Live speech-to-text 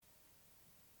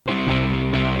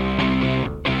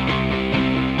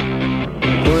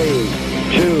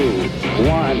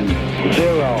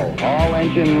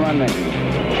engine running.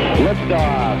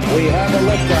 Liftoff. We have a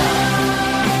liftoff.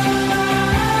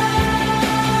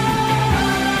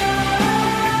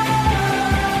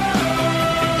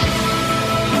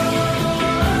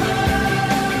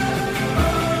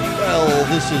 Well,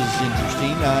 this is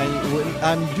interesting.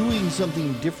 I'm doing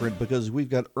something different because we've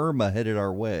got Irma headed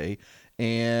our way,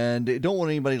 and I don't want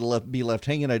anybody to be left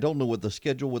hanging. I don't know what the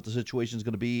schedule, what the situation is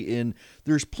going to be, and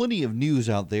there's plenty of news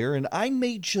out there, and I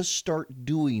may just start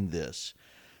doing this.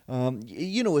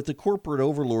 If the corporate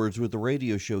overlords with the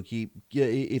radio show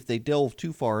if they delve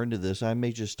too far into this, I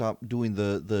may just stop doing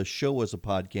the show as a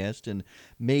podcast and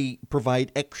may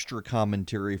provide extra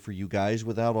commentary for you guys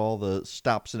without all the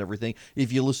stops and everything.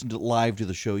 If you listen live to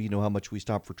the show, you know how much we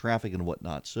stop for traffic and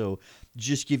whatnot. So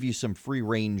just give you some free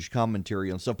range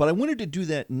commentary on stuff. But I wanted to do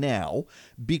that now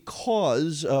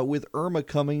because with Irma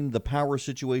coming, the power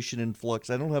situation in flux,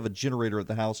 I don't have a generator at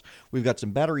the house. We've got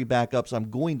some battery backups. I'm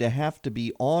going to have to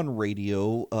be on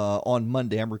radio on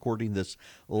Monday. I'm recording this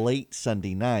late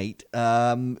Sunday night,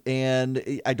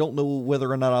 and I don't know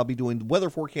whether or not I'll be doing weather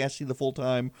forecasting the full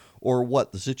time or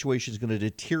what. The situation is going to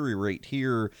deteriorate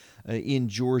here in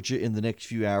Georgia in the next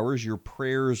few hours. Your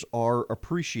prayers are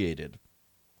appreciated.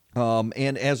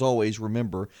 And as always,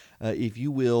 remember, if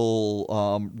you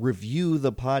will review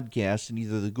the podcast in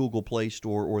either the Google Play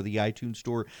Store or the iTunes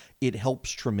Store, it helps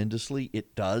tremendously.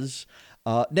 It does.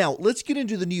 Now, let's get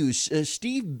into the news.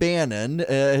 Steve Bannon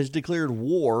has declared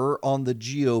war on the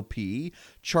GOP.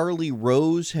 Charlie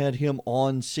Rose had him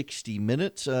on 60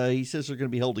 Minutes. He says they're going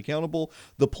to be held accountable.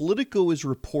 The Politico is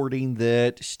reporting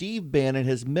that Steve Bannon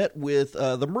has met with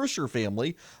the Mercer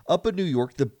family up in New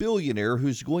York, the billionaire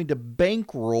who's going to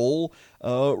bankroll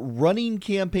running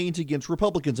campaigns against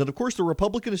Republicans. And, of course, the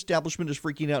Republican establishment is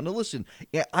freaking out. Now, listen,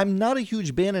 I'm not a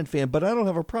huge Bannon fan, but I don't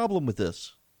have a problem with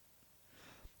this.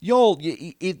 Y'all,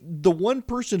 the one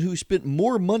person who spent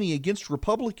more money against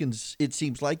Republicans, it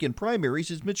seems like, in primaries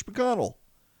is Mitch McConnell.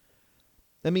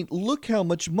 I mean, look how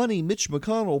much money Mitch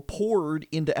McConnell poured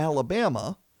into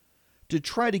Alabama to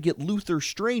try to get Luther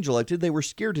Strange elected. They were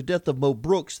scared to death of Mo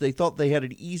Brooks. They thought they had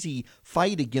an easy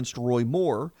fight against Roy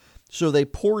Moore. So they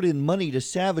poured in money to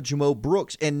savage Mo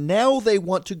Brooks. And now they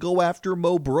want to go after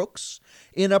Mo Brooks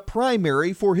in a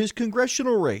primary for his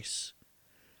congressional race.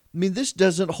 I mean, this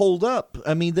doesn't hold up.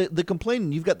 I mean, the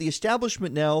complaining, you've got the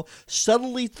establishment now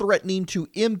subtly threatening to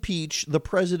impeach the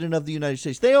president of the United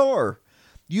States. They are.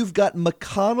 You've got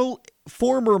McConnell,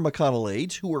 former McConnell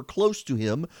aides who are close to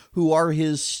him, who are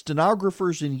his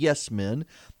stenographers and yes men,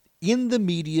 in the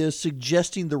media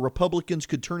suggesting the Republicans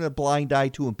could turn a blind eye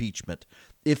to impeachment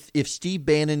if Steve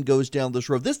Bannon goes down this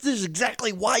road. This is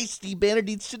exactly why Steve Bannon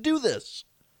needs to do this.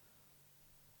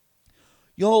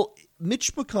 Y'all,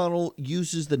 Mitch McConnell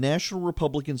uses the National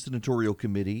Republican Senatorial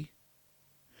Committee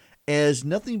as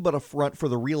nothing but a front for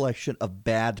the reelection of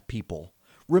bad people.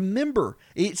 Remember,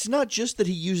 it's not just that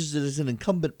he uses it as an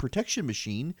incumbent protection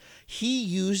machine. He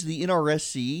used the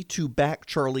NRSC to back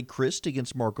Charlie Crist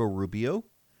against Marco Rubio.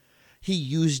 He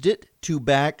used it to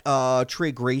back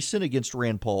Trey Grayson against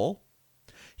Rand Paul.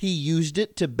 He used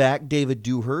it to back David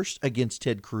Dewhurst against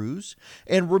Ted Cruz.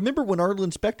 And remember when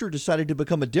Arlen Specter decided to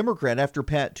become a Democrat after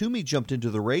Pat Toomey jumped into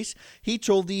the race, he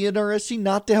told the NRSC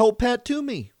not to help Pat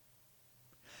Toomey.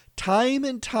 Time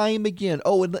and time again.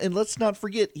 Oh, and let's not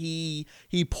forget, he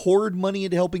poured money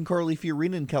into helping Carly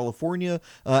Fiorina in California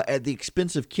at the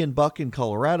expense of Ken Buck in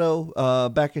Colorado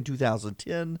back in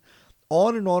 2010.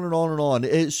 On and on and on and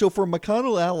on. So for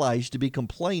McConnell allies to be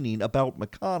complaining about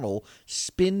McConnell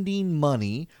spending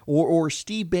money or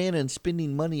Steve Bannon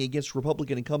spending money against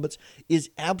Republican incumbents is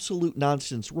absolute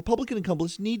nonsense. Republican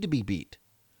incumbents need to be beat.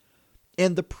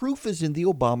 And the proof is in the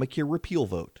Obamacare repeal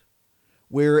vote,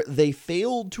 where they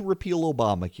failed to repeal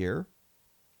Obamacare,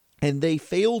 and they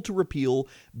failed to repeal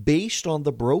based on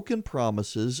the broken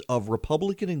promises of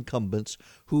Republican incumbents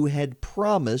who had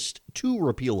promised to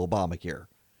repeal Obamacare.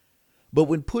 But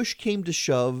when push came to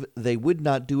shove, they would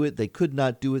not do it. They could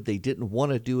not do it. They didn't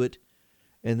want to do it.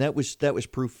 And that was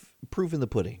proof in the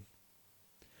pudding.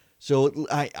 So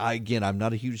again, I'm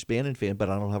not a huge Bannon fan, but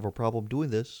I don't have a problem doing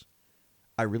this.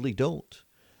 I really don't.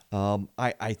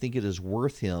 I think it is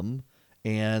worth him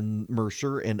and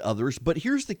Mercer and others. But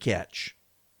here's the catch.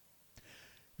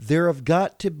 There have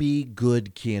got to be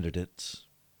good candidates.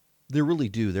 There really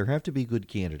do. There have to be good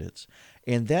candidates.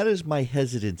 And that is my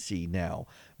hesitancy now,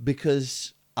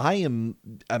 because put me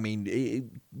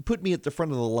at the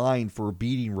front of the line for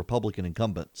beating Republican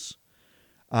incumbents.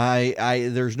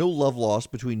 There's no love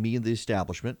lost between me and the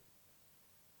establishment.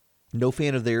 No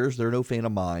fan of theirs. They're no fan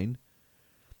of mine.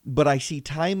 But I see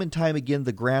time and time again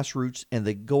the grassroots, and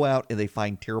they go out and they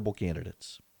find terrible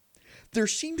candidates. There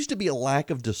seems to be a lack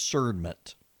of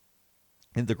discernment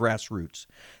in the grassroots.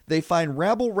 They find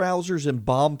rabble-rousers and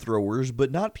bomb throwers,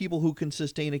 but not people who can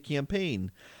sustain a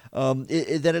campaign.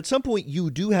 That at some point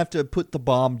you do have to put the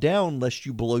bomb down lest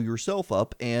you blow yourself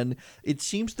up, and it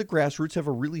seems the grassroots have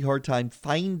a really hard time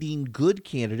finding good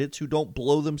candidates who don't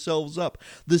blow themselves up.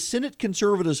 The Senate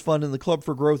Conservatives Fund and the Club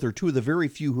for Growth are two of the very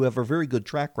few who have a very good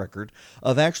track record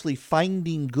of actually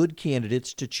finding good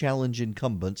candidates to challenge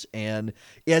incumbents, and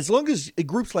as long as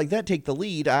groups like that take the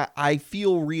lead, I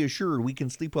feel reassured we can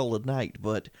sleep well at night,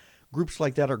 but groups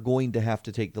like that are going to have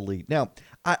to take the lead. Now,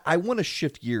 I want to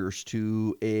shift gears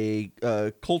to a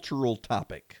cultural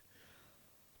topic.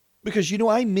 Because,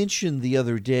 I mentioned the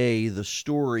other day the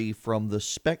story from The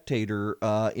Spectator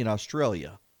in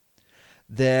Australia.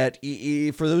 That,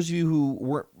 for those of you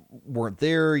who weren't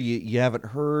there, you haven't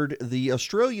heard, the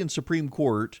Australian Supreme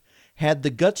Court had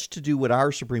the guts to do what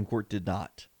our Supreme Court did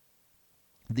not.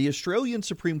 The Australian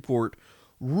Supreme Court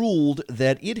ruled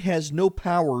that it has no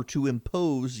power to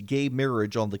impose gay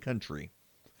marriage on the country.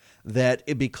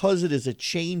 That because it is a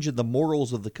change in the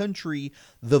morals of the country,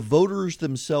 the voters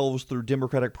themselves through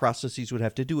democratic processes would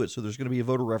have to do it. So there's going to be a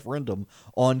voter referendum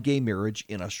on gay marriage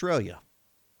in Australia.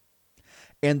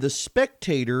 And The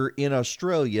Spectator in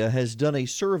Australia has done a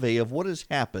survey of what has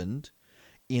happened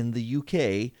in the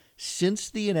UK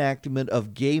since the enactment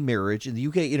of gay marriage in the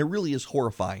UK, and it really is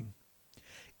horrifying.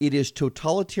 It is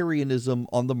totalitarianism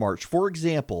on the march. For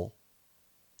example,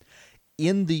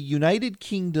 in the United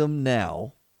Kingdom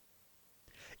now,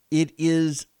 it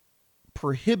is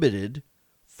prohibited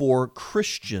for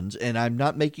Christians, and I'm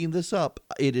not making this up,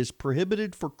 it is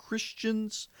prohibited for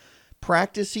Christians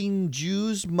practicing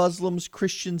Jews, Muslims,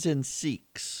 Christians, and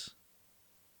Sikhs.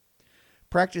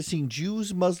 Practicing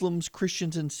Jews, Muslims,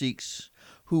 Christians, and Sikhs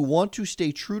who want to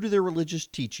stay true to their religious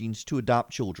teachings to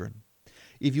adopt children.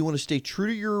 If you want to stay true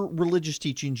to your religious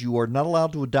teachings, you are not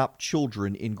allowed to adopt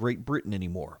children in Great Britain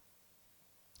anymore.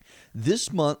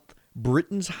 This month,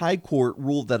 Britain's High Court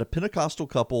ruled that a Pentecostal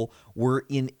couple were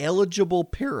ineligible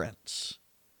parents.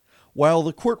 While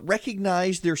the court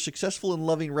recognized their successful and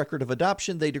loving record of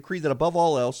adoption, they decreed that above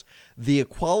all else, the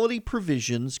equality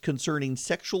provisions concerning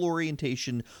sexual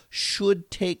orientation should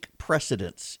take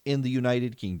precedence in the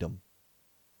United Kingdom.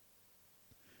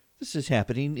 This is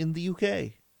happening in the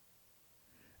UK.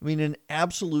 I mean, an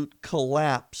absolute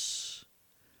collapse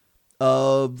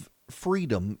of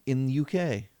freedom in the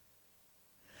UK.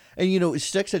 And,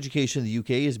 sex education in the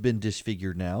UK has been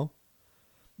disfigured now.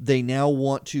 They now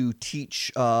want to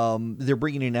teach, they're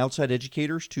bringing in outside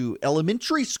educators to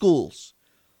elementary schools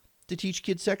to teach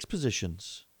kids sex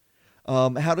positions,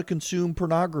 how to consume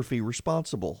pornography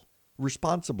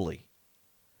responsibly.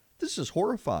 This is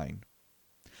horrifying.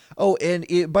 Oh, and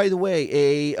by the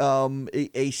way,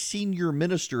 a senior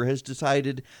minister has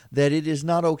decided that it is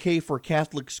not okay for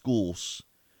Catholic schools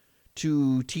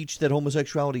to teach that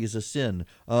homosexuality is a sin.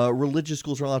 Religious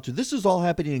schools are allowed to. This is all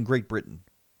happening in Great Britain.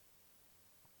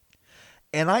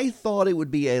 And I thought it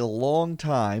would be a long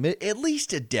time, at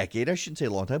least a decade. I shouldn't say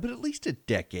a long time, but at least a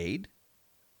decade.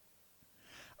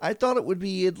 I thought it would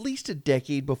be at least a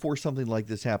decade before something like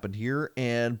this happened here,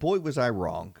 and boy, was I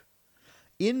wrong.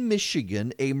 In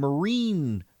Michigan, a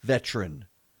Marine veteran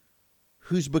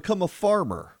who's become a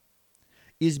farmer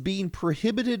is being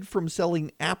prohibited from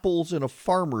selling apples in a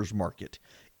farmer's market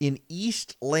in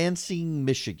East Lansing,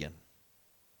 Michigan.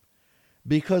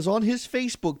 Because on his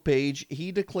Facebook page,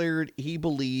 he declared he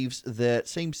believes that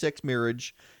same-sex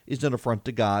marriage is an affront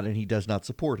to God and he does not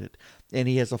support it. And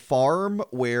he has a farm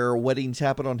where weddings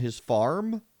happen on his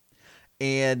farm,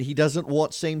 and he doesn't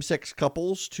want same-sex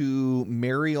couples to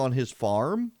marry on his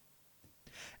farm.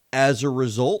 As a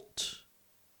result,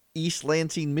 East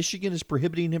Lansing, Michigan is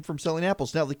prohibiting him from selling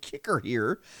apples. Now, the kicker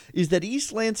here is that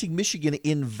East Lansing, Michigan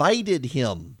invited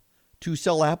him to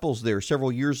sell apples there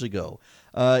several years ago.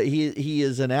 He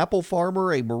is an apple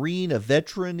farmer, a Marine, a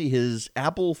veteran. His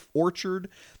apple orchard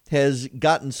has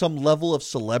gotten some level of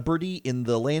celebrity in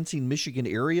the Lansing, Michigan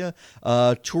area.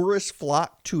 Tourists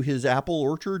flock to his apple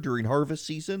orchard during harvest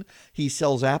season. He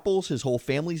sells apples. His whole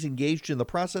family's engaged in the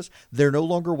process. They're no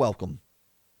longer welcome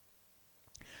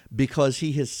because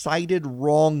he has sided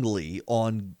wrongly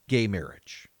on gay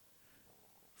marriage.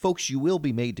 Folks, you will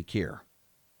be made to care.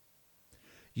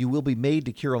 You will be made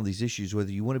to care on these issues, whether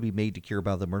you want to be made to care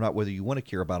about them or not, whether you want to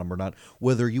care about them or not,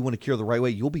 whether you want to care the right way.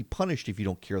 You'll be punished if you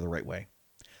don't care the right way.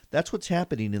 That's what's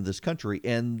happening in this country.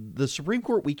 And the Supreme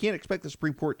Court, we can't expect the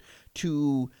Supreme Court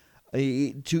to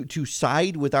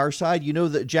side with our side. You know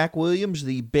that Jack Williams,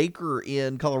 the baker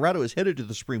in Colorado, is headed to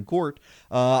the Supreme Court.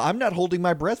 I'm not holding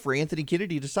my breath for Anthony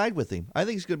Kennedy to side with him. I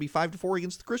think it's going to be 5-4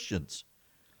 against the Christians.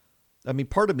 I mean,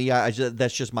 part of me,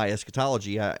 that's just my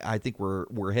eschatology. I think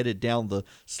we're headed down the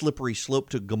slippery slope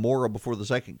to Gomorrah before the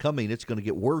second coming. It's going to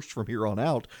get worse from here on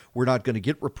out. We're not going to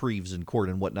get reprieves in court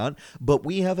and whatnot. But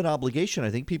we have an obligation,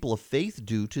 I think people of faith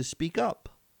do, to speak up.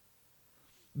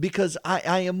 Because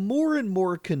I am more and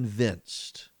more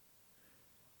convinced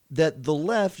that the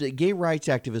left, gay rights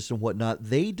activists and whatnot,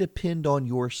 they depend on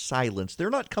your silence. They're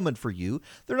not coming for you.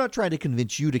 They're not trying to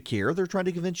convince you to care. They're trying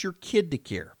to convince your kid to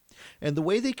care. And the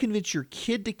way they convince your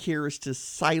kid to care is to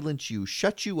silence you,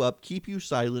 shut you up, keep you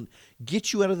silent,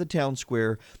 get you out of the town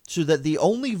square, so that the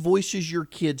only voices your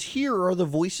kids hear are the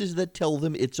voices that tell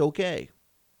them it's okay.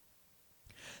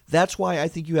 That's why I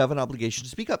think you have an obligation to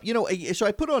speak up. So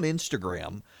I put on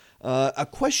Instagram a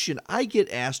question I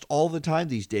get asked all the time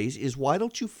these days is, why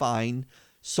don't you find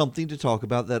something to talk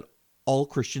about that all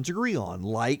Christians agree on,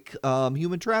 like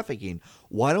human trafficking?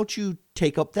 Why don't you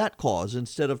take up that cause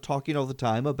instead of talking all the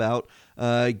time about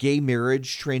gay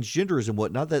marriage, transgenderism, and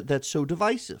whatnot? That's so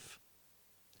divisive.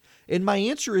 And my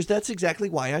answer is, that's exactly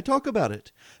why I talk about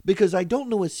it. Because I don't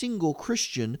know a single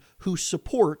Christian who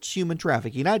supports human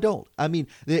trafficking. I don't. I mean,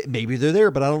 maybe they're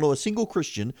there, but I don't know a single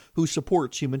Christian who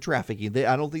supports human trafficking.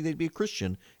 I don't think they'd be a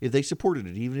Christian if they supported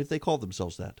it, even if they called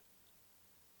themselves that.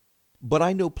 But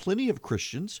I know plenty of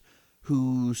Christians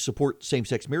who support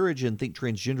same-sex marriage and think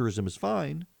transgenderism is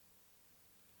fine.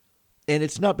 And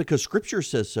it's not because Scripture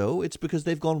says so. It's because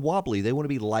they've gone wobbly. They want to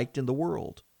be liked in the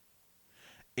world.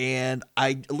 And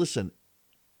listen,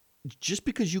 just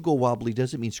because you go wobbly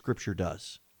doesn't mean Scripture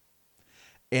does.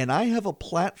 And I have a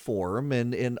platform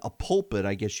and a pulpit,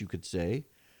 I guess you could say,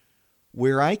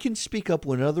 where I can speak up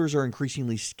when others are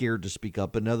increasingly scared to speak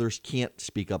up and others can't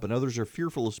speak up and others are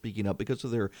fearful of speaking up because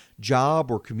of their job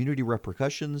or community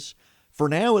repercussions. For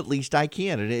now, at least, I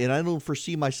can, and I don't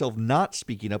foresee myself not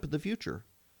speaking up in the future.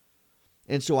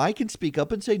 And so I can speak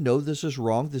up and say, no, this is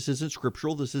wrong, this isn't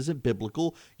scriptural, this isn't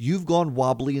biblical, you've gone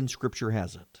wobbly and Scripture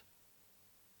hasn't.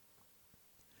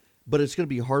 But it's going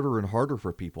to be harder and harder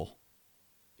for people.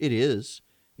 It is,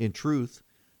 in truth,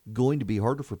 going to be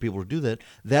harder for people to do that.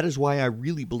 That is why I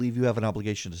really believe you have an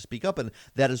obligation to speak up, and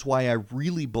that is why I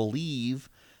really believe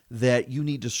that you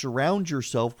need to surround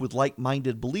yourself with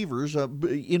like-minded believers.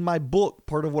 In my book,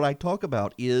 part of what I talk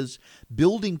about is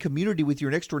building community with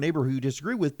your next-door neighbor who you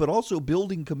disagree with, but also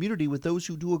building community with those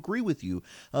who do agree with you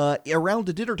around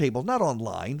the dinner table, not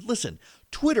online. Listen,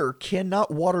 Twitter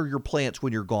cannot water your plants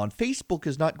when you're gone. Facebook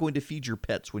is not going to feed your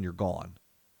pets when you're gone.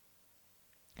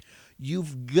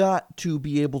 You've got to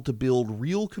be able to build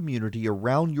real community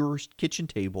around your kitchen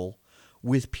table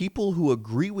with people who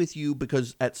agree with you,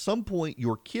 because at some point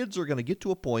your kids are going to get to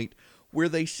a point where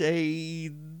they say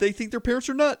they think their parents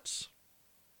are nuts.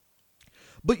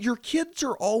 But your kids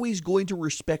are always going to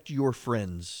respect your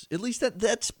friends. At least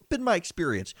that's been my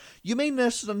experience. You may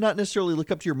not necessarily look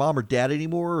up to your mom or dad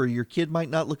anymore, or your kid might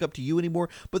not look up to you anymore,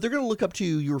 but they're going to look up to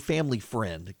your family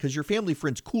friend because your family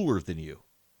friend's cooler than you.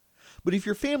 But if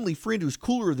your family friend who's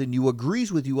cooler than you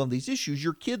agrees with you on these issues,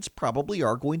 your kids probably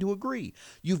are going to agree.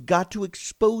 You've got to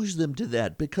expose them to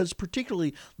that, because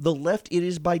particularly the left, it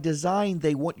is by design.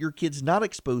 They want your kids not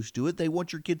exposed to it. They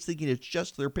want your kids thinking it's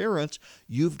just their parents.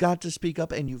 You've got to speak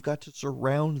up, and you've got to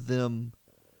surround them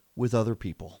with other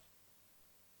people.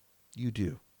 You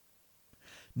do.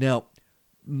 Now,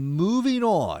 moving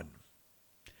on,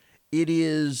 it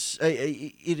is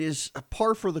a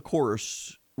par for the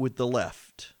course with the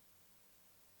left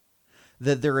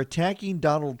that they're attacking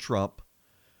Donald Trump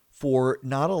for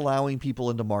not allowing people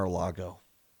into Mar-a-Lago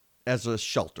as a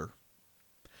shelter.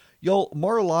 Y'all,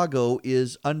 Mar-a-Lago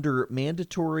is under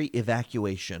mandatory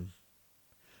evacuation.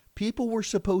 People were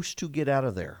supposed to get out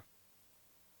of there.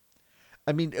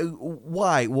 I mean,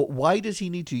 why? Why does he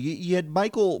need to? You had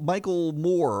Michael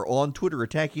Moore on Twitter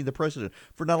attacking the president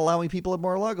for not allowing people at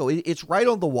Mar-a-Lago. It's right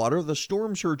on the water. The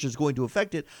storm surge is going to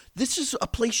affect it. This is a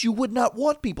place you would not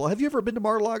want people. Have you ever been to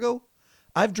Mar-a-Lago?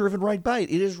 I've driven right by it.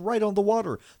 It is right on the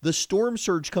water. The storm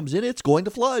surge comes in, it's going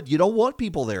to flood. You don't want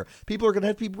people there. People are going to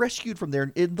have to be rescued from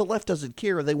there. And the left doesn't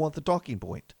care. They want the talking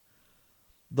point.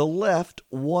 The left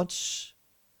wants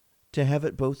to have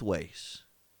it both ways.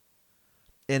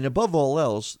 And above all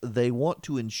else, they want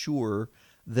to ensure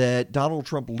that Donald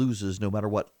Trump loses no matter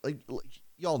what.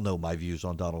 Y'all know my views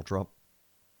on Donald Trump.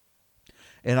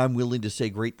 And I'm willing to say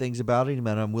great things about him,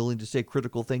 and I'm willing to say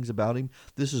critical things about him.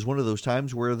 This is one of those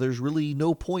times where there's really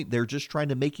no point. They're just trying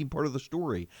to make him part of the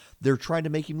story. They're trying to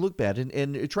make him look bad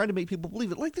and trying to make people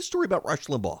believe it, like the story about Rush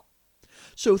Limbaugh.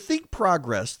 So Think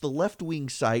Progress, the left-wing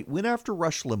site, went after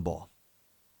Rush Limbaugh.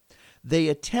 They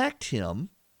attacked him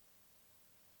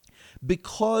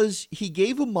because he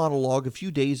gave a monologue a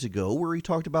few days ago where he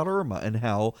talked about Irma and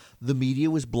how the media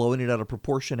was blowing it out of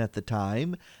proportion at the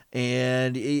time,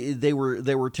 and they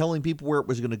were telling people where it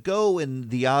was going to go, and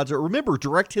the odds are, remember,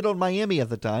 direct hit on Miami at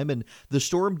the time, and the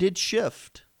storm did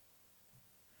shift.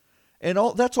 And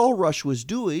that's all Rush was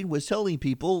doing, was telling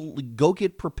people, go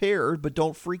get prepared, but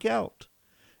don't freak out.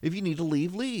 If you need to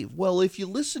leave, leave. Well, if you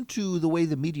listen to the way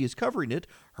the media is covering it,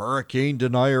 hurricane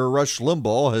denier Rush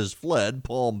Limbaugh has fled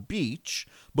Palm Beach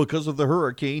because of the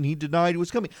hurricane he denied was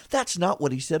coming. That's not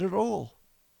what he said at all.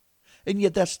 And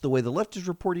yet that's the way the left is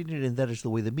reporting it, and that is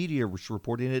the way the media is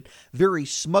reporting it, very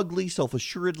smugly,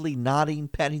 self-assuredly nodding,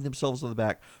 patting themselves on the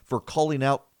back for calling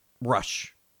out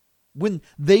Rush when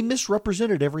they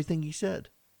misrepresented everything he said.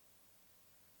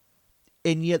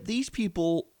 And yet these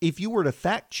people, if you were to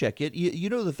fact check it, you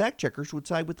know the fact checkers would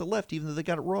side with the left even though they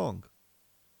got it wrong.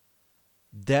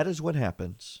 That is what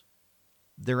happens.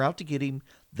 They're out to get him.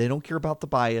 They don't care about the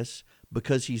bias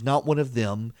because he's not one of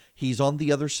them. He's on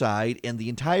the other side, and the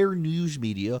entire news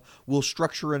media will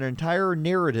structure an entire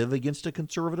narrative against a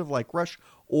conservative like Rush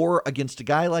or against a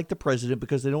guy like the president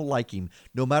because they don't like him,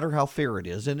 no matter how fair it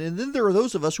is. And then there are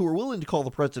those of us who are willing to call the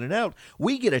president out.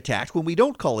 We get attacked when we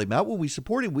don't call him out. When we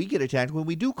support him, we get attacked when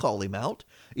we do call him out.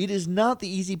 It is not the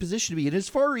easy position to be. It is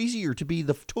far easier to be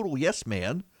the total yes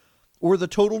man or the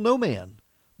total no man.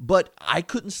 But I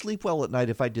couldn't sleep well at night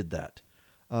if I did that.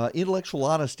 Intellectual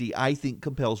honesty, I think,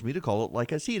 compels me to call it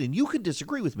like I see it. And you can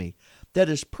disagree with me. That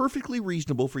is perfectly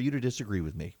reasonable for you to disagree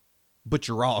with me. But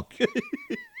you're wrong.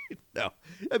 No.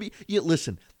 I mean,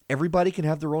 listen, everybody can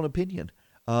have their own opinion.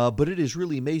 But it is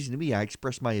really amazing to me. I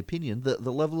express my opinion, the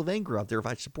level of anger out there. If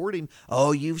I support him,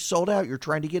 oh, you've sold out. You're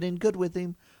trying to get in good with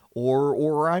him.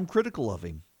 Or I'm critical of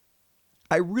him.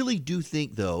 I really do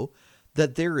think, though,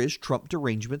 that there is Trump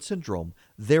derangement syndrome.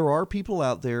 There are people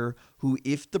out there who,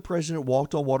 if the president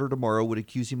walked on water tomorrow, would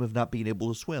accuse him of not being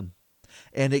able to swim.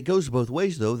 And it goes both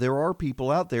ways, though. There are people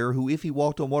out there who, if he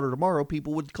walked on water tomorrow,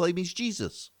 people would claim he's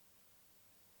Jesus.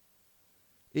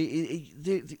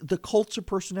 The cults of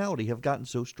personality have gotten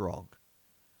so strong.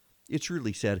 It's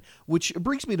really sad. Which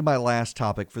brings me to my last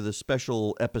topic for this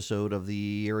special episode of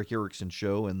the Erick Erickson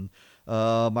Show and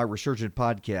my Resurgent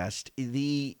podcast,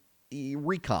 the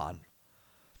recon.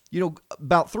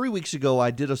 About 3 weeks ago,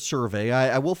 I did a survey.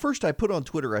 First I put on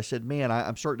Twitter, I said, man,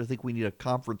 I'm starting to think we need a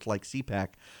conference like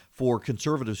CPAC for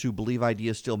conservatives who believe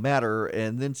ideas still matter,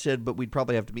 and then said, but we'd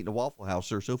probably have to meet in a Waffle House.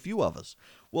 There are so few of us.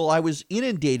 Well, I was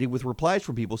inundated with replies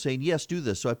from people saying, yes, do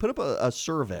this. So I put up a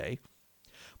survey.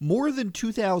 More than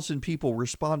 2,000 people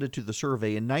responded to the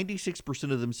survey, and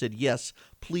 96% of them said, yes,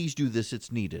 please do this.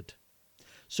 It's needed.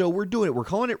 So we're doing it. We're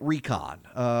calling it recon.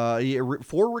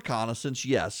 For reconnaissance,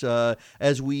 yes.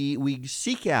 As we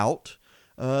seek out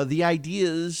the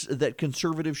ideas that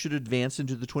conservatives should advance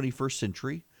into the 21st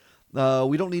century.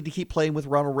 We don't need to keep playing with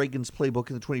Ronald Reagan's playbook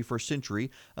in the 21st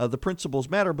century. The principles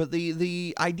matter, but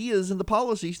the ideas and the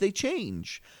policies, they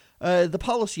change. The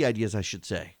policy ideas, I should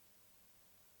say.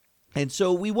 And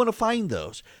so we want to find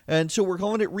those. And so we're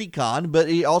calling it Recon, but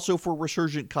also for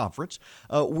Resurgent Conference.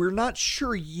 We're not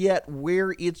sure yet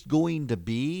where it's going to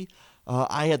be.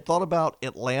 I had thought about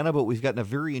Atlanta, but we've gotten a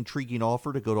very intriguing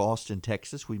offer to go to Austin,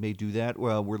 Texas. We may do that.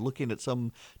 We're looking at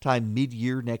some time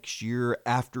mid-year next year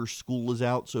after school is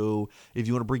out. So if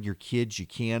you want to bring your kids, you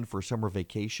can for summer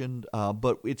vacation.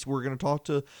 But we're going to talk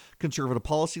to conservative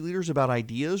policy leaders about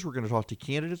ideas. We're going to talk to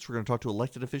candidates. We're going to talk to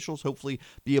elected officials, hopefully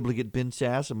be able to get Ben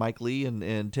Sass and Mike Lee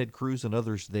and Ted Cruz and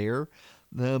others there.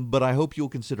 But I hope you'll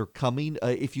consider coming.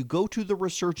 If you go to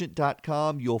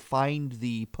theresurgent.com, you'll find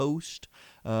the post,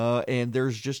 and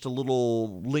there's just a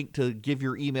little link to give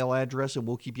your email address, and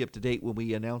we'll keep you up to date when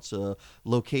we announce a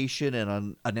location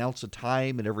and announce a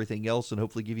time and everything else, and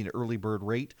hopefully give you an early bird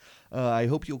rate. I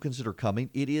hope you'll consider coming.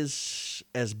 It is,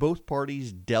 as both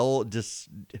parties dive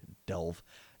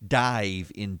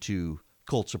into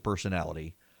cults of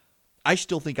personality, I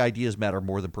still think ideas matter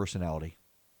more than personality.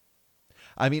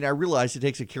 I mean, I realize it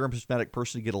takes a charismatic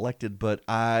person to get elected, but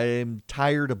I'm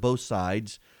tired of both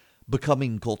sides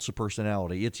becoming cults of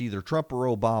personality. It's either Trump or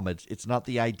Obama. It's not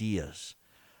the ideas.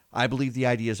 I believe the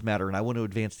ideas matter, and I want to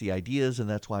advance the ideas, and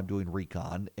that's why I'm doing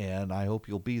Recon, and I hope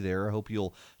you'll be there. I hope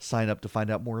you'll sign up to find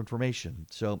out more information.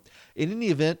 So in any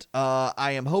event,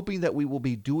 I am hoping that we will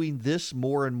be doing this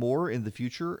more and more in the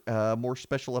future, more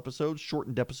special episodes,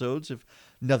 shortened episodes, if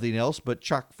nothing else, but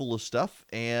chock full of stuff,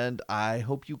 and I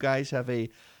hope you guys have a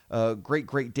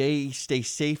great day. Stay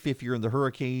safe if you're in the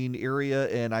hurricane area,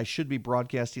 and I should be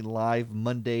broadcasting live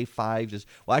Monday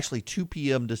 2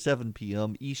 p.m. to 7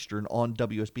 p.m. Eastern on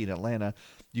WSB in Atlanta.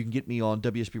 You can get me on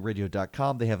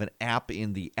WSBRadio.com. They have an app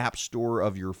in the App Store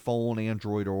of your phone,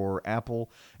 Android or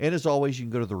Apple. And as always, you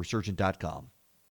can go to theresurgent.com.